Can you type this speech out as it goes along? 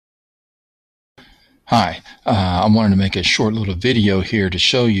Hi, I wanted to make a short little video here to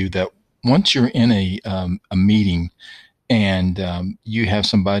show you that once you're in a meeting and you have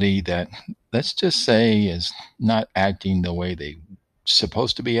somebody that, let's just say, is not acting the way they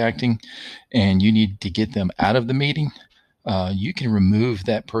supposed to be acting, and you need to get them out of the meeting, you can remove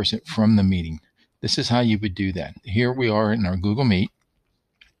that person from the meeting. This is how you would do that. Here we are in our Google Meet.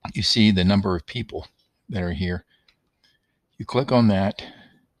 You see the number of people that are here. You click on that.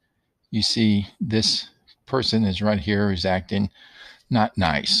 You see this person is right here who's acting not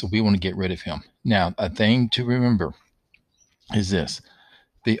nice. So we want to get rid of him. Now, a thing to remember is this.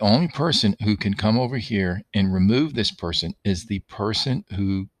 The only person who can come over here and remove this person is the person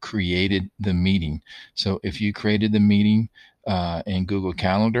who created the meeting. So if you created the meeting in Google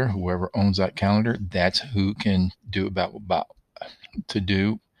Calendar, whoever owns that calendar, that's who can do about to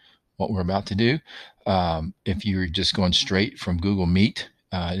do what we're about to do. If you're just going straight from Google Meet,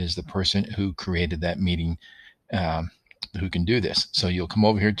 it is the person who created that meeting who can do this. So you'll come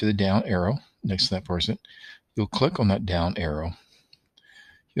over here to the down arrow next to that person. You'll click on that down arrow.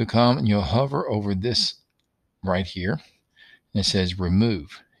 You'll come and you'll hover over this right here. And it says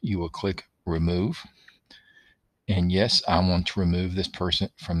remove. You will click remove. And yes, I want to remove this person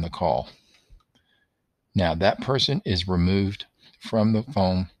from the call. Now that person is removed from the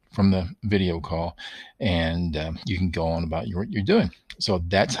phone, from the video call, and you can go on about what you're doing. So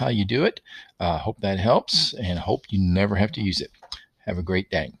that's how you do it. Hope that helps, and hope you never have to use it. Have a great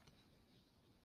day.